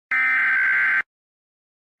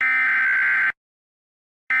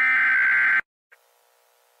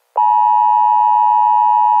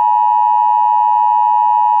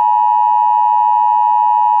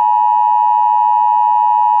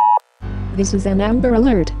This is an Amber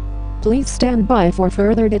Alert. Please stand by for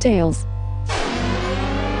further details.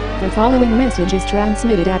 The following message is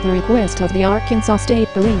transmitted at the request of the Arkansas State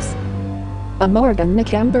Police. A Morgan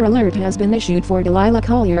Nick Amber Alert has been issued for Delilah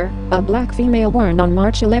Collier, a black female born on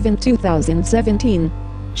March 11, 2017.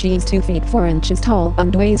 She is 2 feet 4 inches tall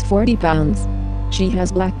and weighs 40 pounds. She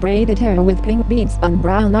has black braided hair with pink beads and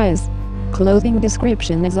brown eyes. Clothing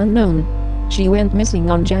description is unknown. She went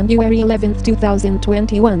missing on January 11,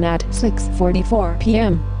 2021 at 6:44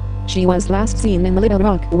 p.m. She was last seen in Little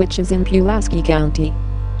Rock, which is in Pulaski County.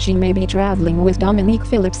 She may be traveling with Dominique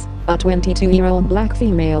Phillips, a 22-year-old black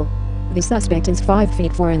female. The suspect is 5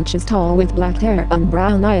 feet 4 inches tall with black hair and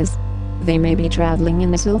brown eyes. They may be traveling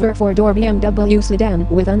in a silver 4-door BMW sedan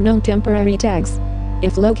with unknown temporary tags.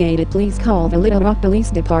 If located, please call the Little Rock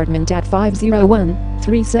Police Department at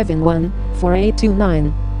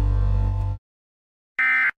 501-371-4829.